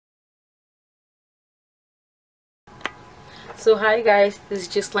So hi guys, this is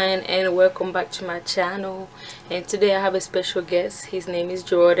Gislaine and welcome back to my channel. And today I have a special guest. His name is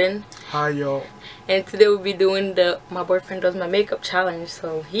Jordan. Hi y'all. And today we'll be doing the my boyfriend does my makeup challenge.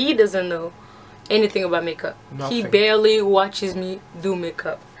 So he doesn't know anything about makeup. Nothing. He barely watches me do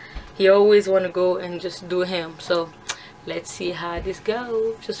makeup. He always want to go and just do him. So let's see how this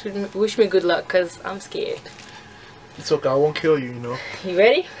goes. Just wish me good luck because I'm scared. It's okay, I won't kill you, you know. You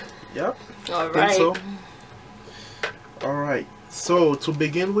ready? Yep. Alright. So. Alright. So to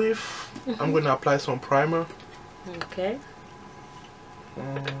begin with, I'm gonna apply some primer. Okay.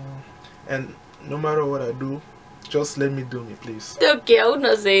 And no matter what I do, just let me do me, please. Okay, I will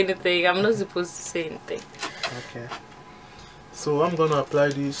not say anything. I'm not supposed to say anything. Okay. So I'm gonna apply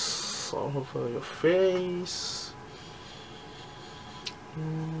this all over your face.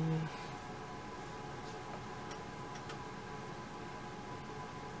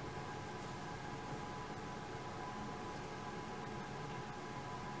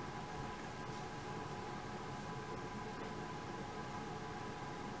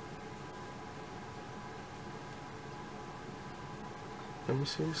 Let me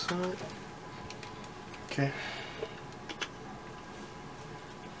see this side. Okay.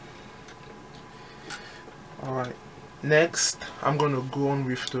 Alright. Next, I'm gonna go on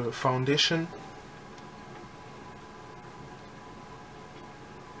with the foundation.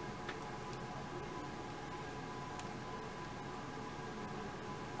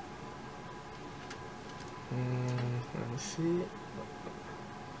 Let me see.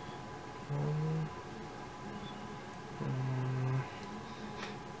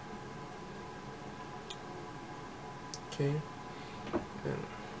 Okay. Then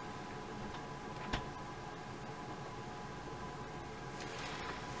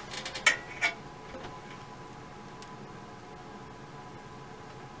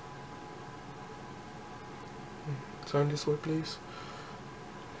turn this way, please.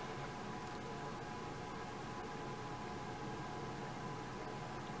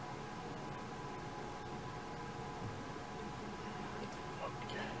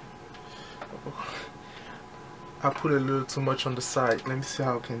 I put a little too much on the side. Let me see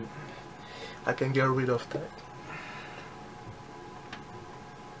how I can get rid of that.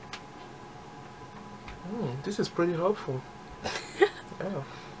 This is pretty helpful. Yeah.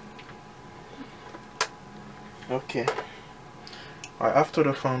 Okay. Alright, after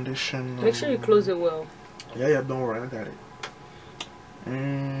the foundation. Make sure you close it well. Yeah, don't worry, I got it.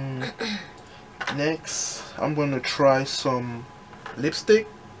 Next, I'm gonna try some lipstick.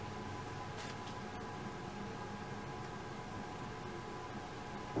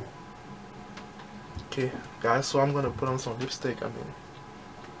 Okay, guys, so I'm gonna put on some lipstick. I mean,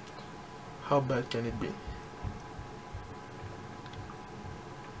 how bad can it be?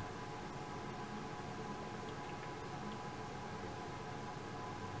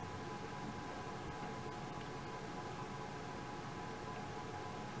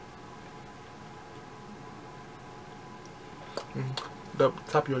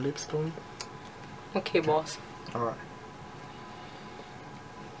 Tap your lips, Tony. Okay, boss. Alright.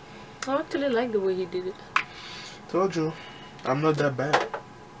 I actually like the way he did it. Told you, I'm not that bad.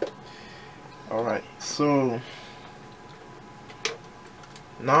 Alright, so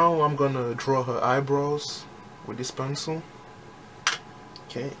now I'm gonna draw her eyebrows with this pencil.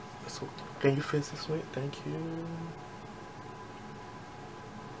 Okay, so can you face this way? Thank you.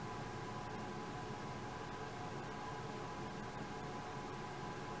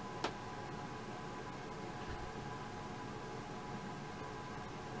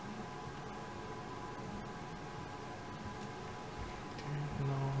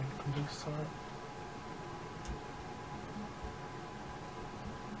 This side.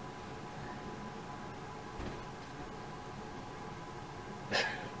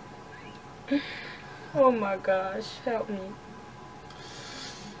 Oh my gosh, help me.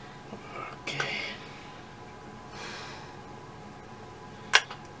 Okay.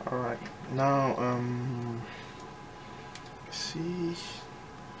 Alright, now see.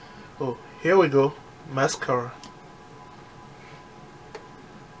 Oh, here we go. Mascara.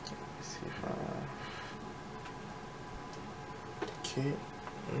 Okay.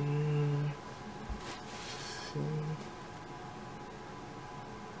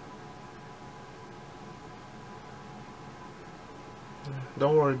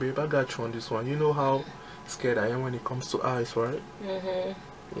 Don't worry, babe. I got you on this one. You know how scared I am when it comes to eyes, right?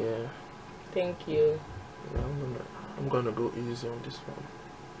 Yeah. Thank you. Yeah, I'm gonna go easy on this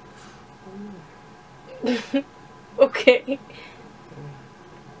one. Okay.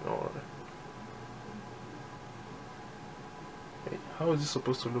 Don't worry. Hey, how is this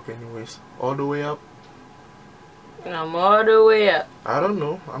supposed to look anyways? All the way up? And I'm all the way up. I don't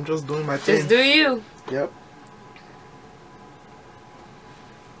know. I'm just doing my thing. Just do you. Yep.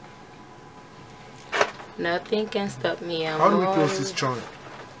 Nothing can stop me. How do we close this joint?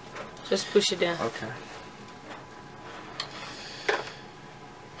 Just push it down. Okay.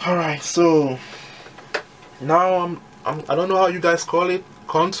 Alright, so now I don't know how you guys call it.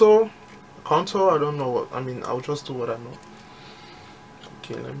 Contour? Contour? I don't know what. I mean, I'll just do what I know.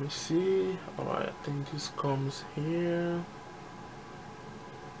 Okay, let me see. Alright, I think this comes here.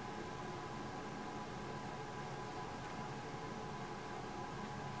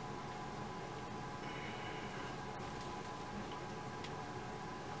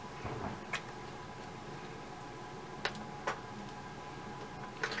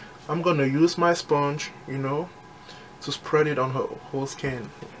 I'm gonna use my sponge, you know, to spread it on her whole skin.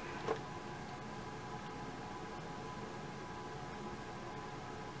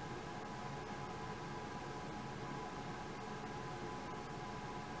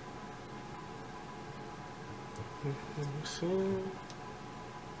 Let me see.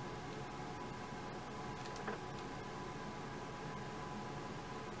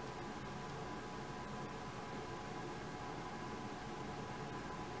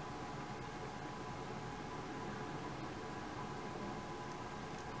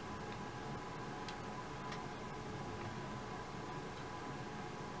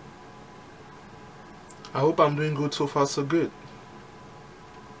 I hope I'm doing good so far, so good.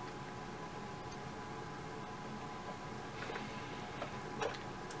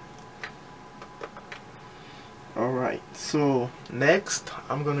 Alright, so next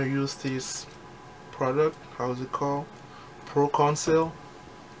I'm gonna use this product. How's it called? Pro Conceal.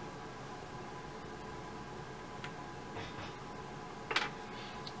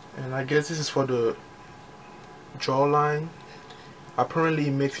 And I guess this is for the jawline. Apparently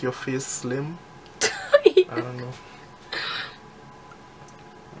it makes your face slim. I don't know.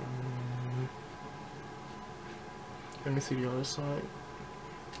 Let me see the other side.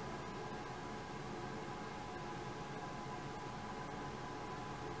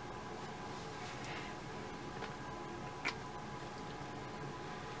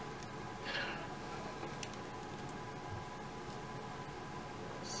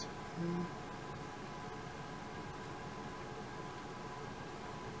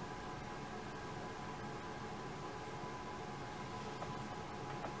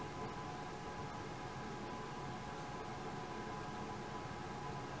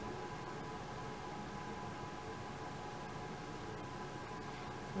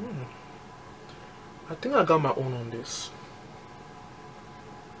 I think I got my own on this.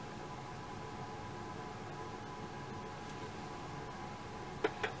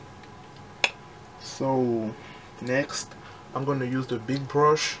 So next I'm gonna use the big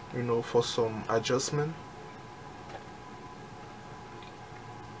brush, you know, for some adjustment.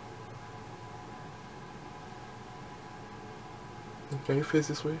 Can you face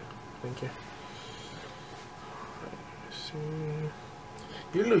this way? Thank you.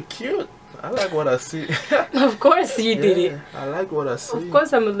 You look cute. I like what I see. Of course you did it. I like what I see. Of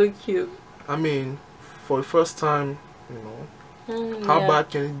course I'm gonna look cute. I mean, for the first time, you know, how bad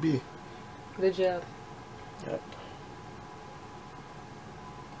can it be? Good job. Yep.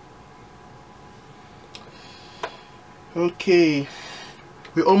 Okay,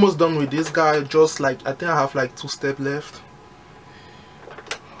 we're almost done with this guy. Just like, I think I have like 2 steps left.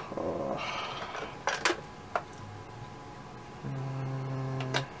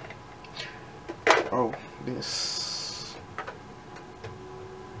 Oh, this.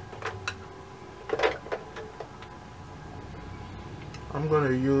 I'm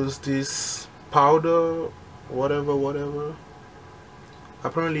gonna use this powder, whatever.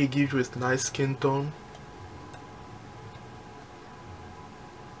 Apparently it gives you a nice skin tone.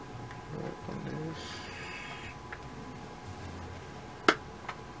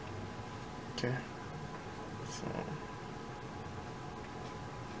 Okay, so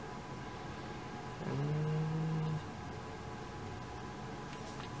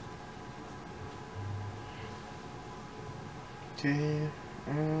okay,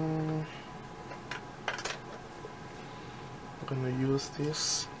 I'm gonna use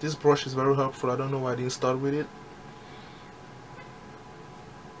this. This brush is very helpful. I don't know why I didn't start with it.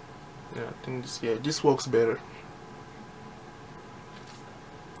 Yeah, I think this, yeah, this works better.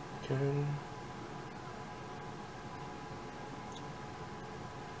 Okay.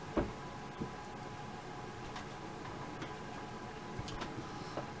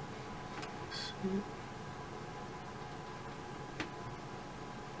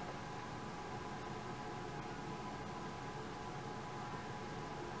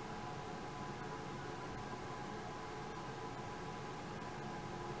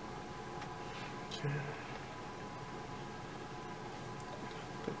 Okay.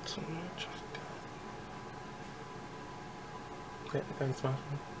 Put too much of that. Yeah, thanks, man.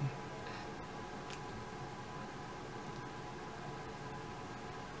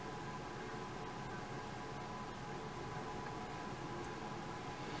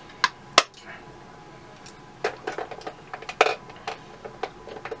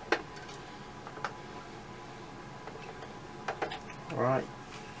 Alright.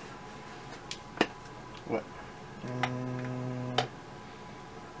 What?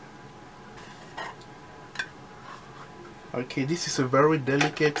 Okay, this is a very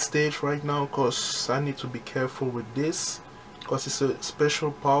delicate stage right now because I need to be careful with this because it's a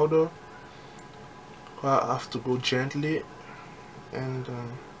special powder. I have to go gently and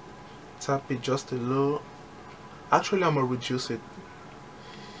tap it just a little. Actually, I'm gonna reduce it.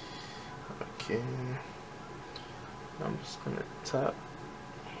 Okay, I'm just gonna tap.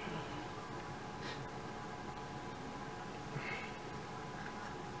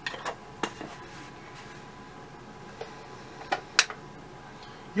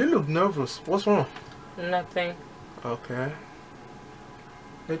 You look nervous. What's wrong? Nothing. Okay.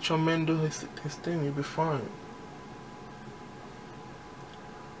 Let your man do his thing. You'll be fine.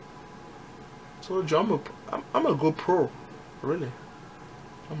 So, I'm a go pro. Really.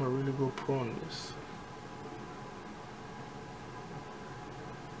 I'm a really go pro on this.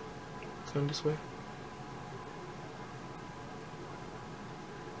 Turn this way.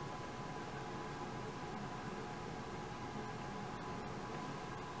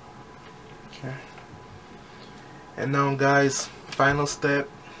 Okay. And now, guys, final step.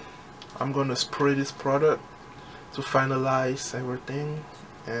 I'm gonna spray this product to finalize everything,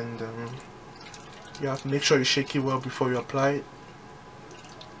 and you have to make sure you shake it well before you apply it.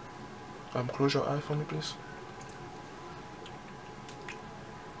 Close your eye for me, please.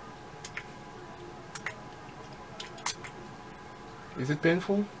 Is it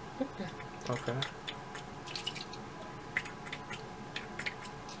painful? Okay.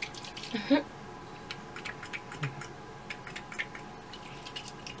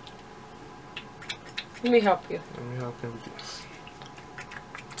 Let me help you. Let me help you with this.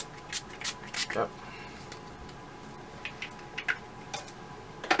 Yep.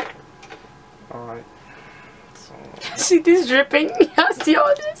 Alright. So See this dripping? You see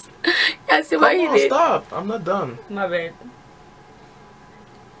all this? You see what you did? Stop! I'm not done. My bad.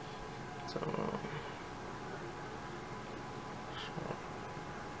 So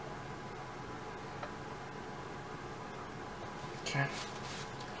okay.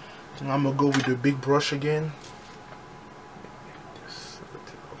 Now I'm gonna go with the big brush again.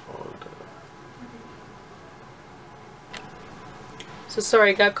 So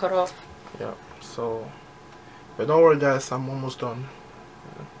sorry, got cut off. Yeah, so but don't worry guys, I'm almost done.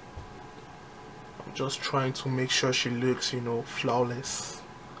 I'm just trying to make sure she looks, you know, flawless.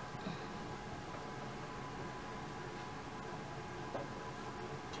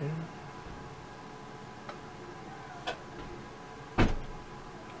 Okay.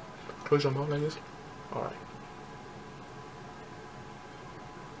 Close your mouth like this. Alright.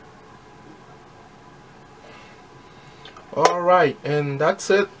 Alright, and that's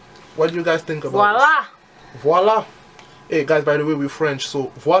it. What do you guys think about Voila! this? Voila! Hey guys, by the way, we're French,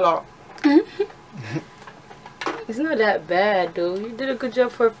 so voila! It's not that bad though. You did a good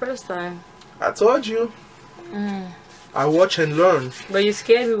job for the first time. I told you. I watch and learn. But you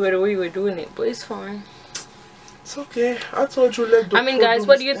scared me with the way you were doing it, but it's fine. It's okay. I told you let the I mean guys,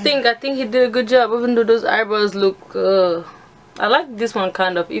 what do you think? I think he did a good job even though those eyebrows look I like this one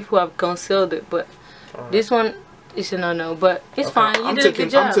kind of if you have concealed it, but this one is a no-no, but it's fine. You did a good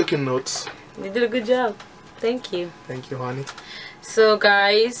job. I'm taking notes. You did a good job. Thank you. Thank you, honey. So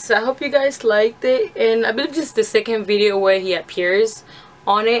guys, I hope you guys liked it, and I believe this is the second video where he appears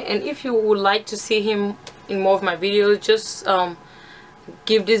on it, and if you would like to see him in more of my videos, just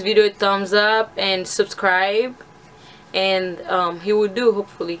give this video a thumbs up and subscribe, and he will do,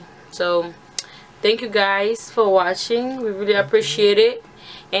 hopefully. So thank you guys for watching. We really appreciate it.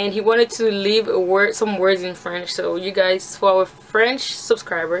 And he wanted to leave some words in French, so you guys, for our French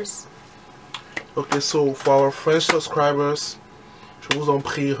subscribers. Okay, so for our French subscribers, je vous en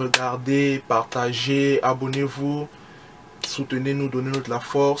prie, regardez, partagez, abonnez-vous, soutenez-nous, donnez-nous de la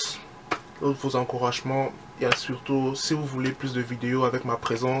force, vos encouragements, et surtout, si vous voulez plus de vidéos avec ma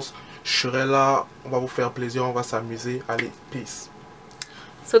présence, je serai là, on va vous faire plaisir, on va s'amuser. Allez, peace.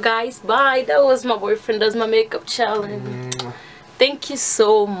 So guys, bye. That was my boyfriend does my makeup challenge. Thank you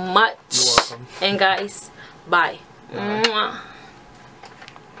so much. You're welcome. And guys, bye. Mwah.